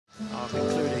our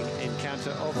concluding encounter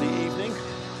of the evening. I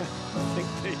think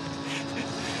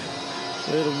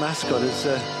the little mascot has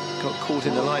got caught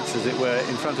in the lights, as it were,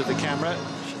 in front of the camera.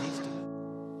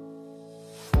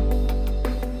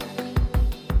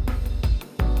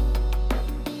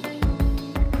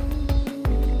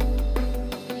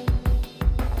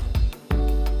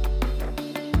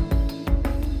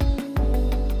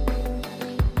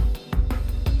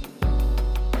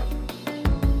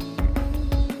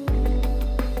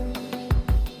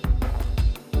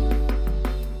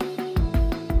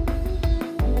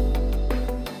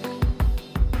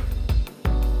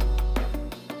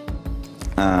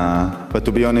 But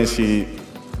to be honest, she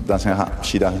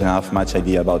doesn't have much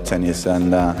idea about tennis.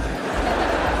 And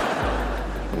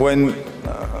when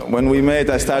we met,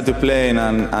 I started playing,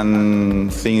 and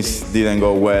things didn't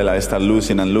go well. I started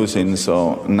losing and losing.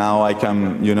 So now I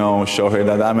can, you know, show her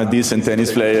that I'm a decent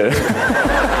tennis player. So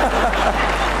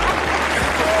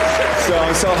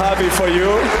I'm so happy for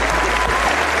you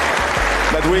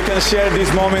that we can share this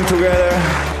moment together.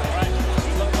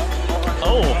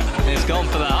 Oh, he's gone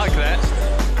for the hug there.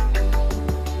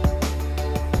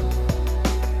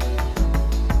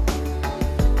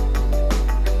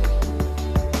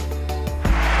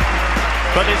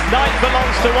 But this night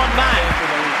belongs to one man.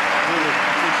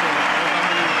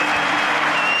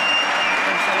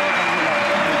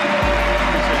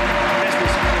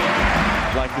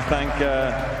 I'd like to thank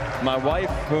my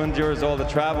wife, who endures all the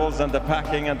travels and the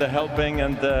packing and the helping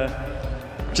and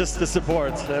just the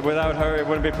support. Without her, it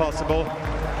wouldn't be possible.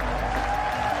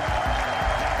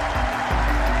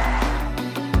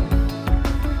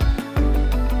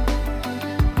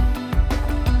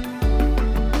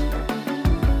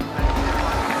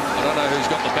 Who's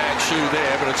got the bad shoe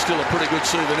there, but it's still a pretty good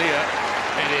souvenir.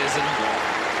 It is, and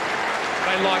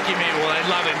they like him here, well, they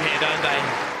love him here, don't they?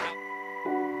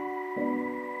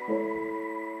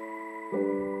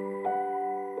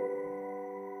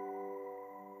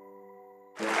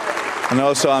 And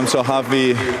also, I'm so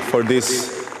happy for this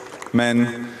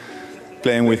man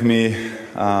playing with me.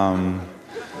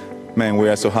 Man, we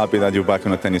are so happy that you're back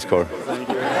on a tennis court. Thank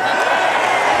you.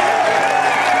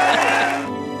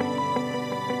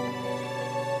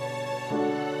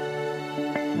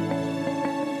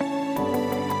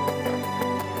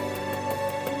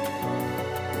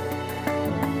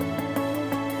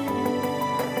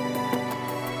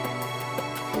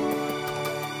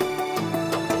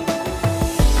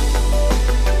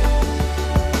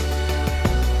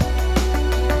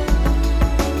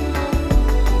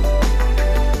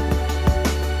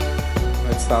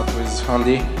 Start with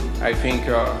Andy. I think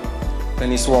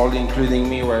tennis world, including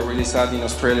me, were really sad in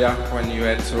Australia when you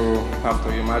had to,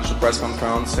 after your match, the press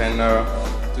conference, and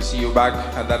to see you back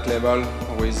at that level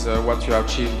with what you have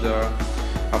achieved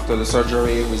after the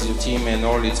surgery with your team and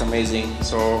all, it's amazing.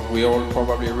 So we're all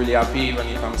probably really happy, even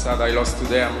if I'm sad I lost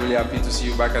today. I'm really happy to see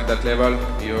you back at that level.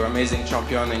 You're an amazing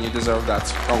champion and you deserve that.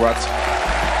 Congrats.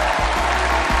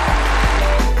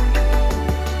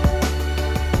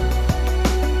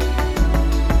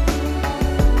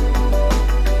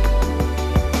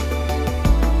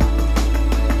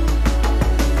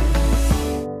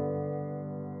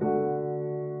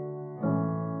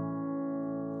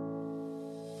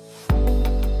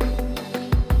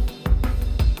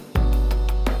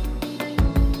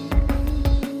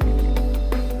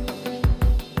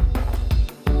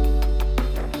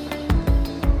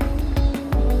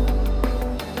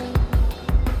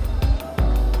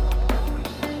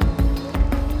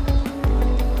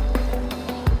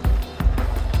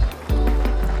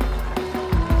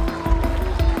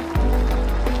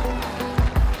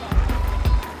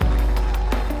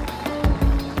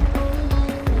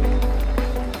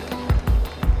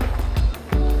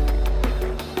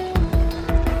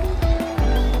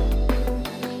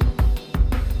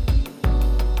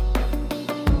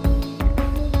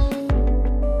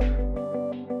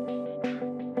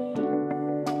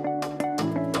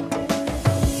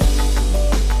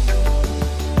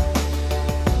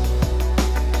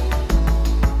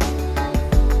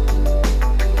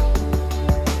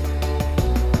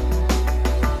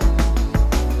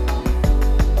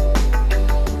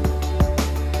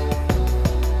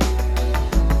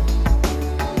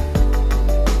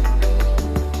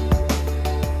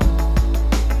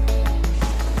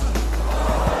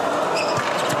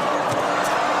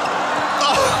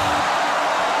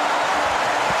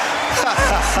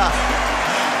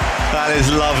 That is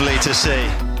lovely to see.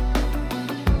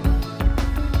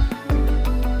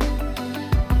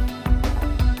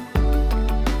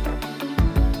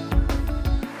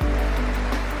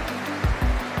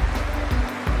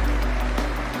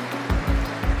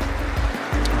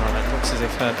 It looks as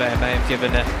if Herbert may have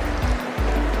given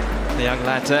The young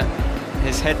lad,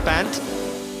 his headband.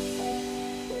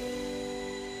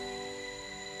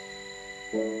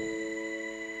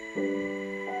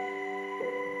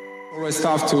 Always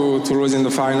tough to lose in the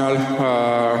final,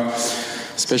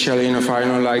 especially in a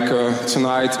final like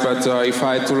tonight. But if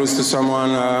I had to lose to someone,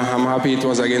 I'm happy it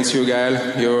was against you,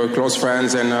 Gael. You're close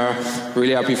friends, and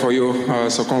really happy for you.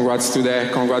 So congrats today.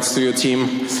 Congrats to your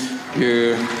team.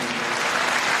 You